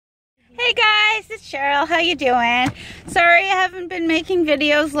Hey guys, it's Cheryl. How you doing? Sorry I haven't been making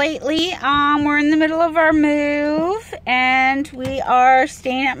videos lately. We're in the middle of our move and we are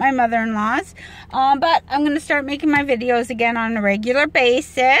staying at my mother-in-law's. But I'm going to start making my videos again on a regular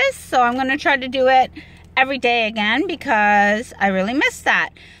basis. So I'm going to try to do it every day again because I really miss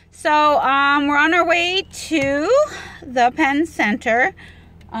that. So we're on our way to the Penn Center.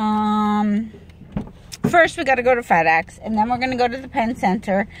 First we got to go to FedEx and then we're going to go to the Penn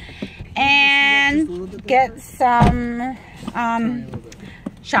Center and get some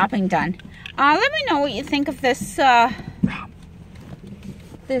shopping done. Let me know what you think of this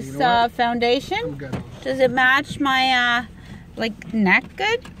foundation. Does it match my like neck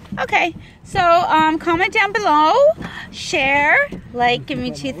good? Okay, so comment down below, share, like, give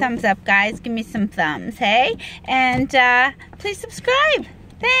me 2 thumbs up, guys. Give me some thumbs, hey? And please subscribe.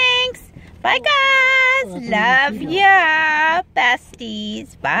 Thanks. Bye, guys. Love ya,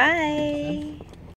 besties. Bye.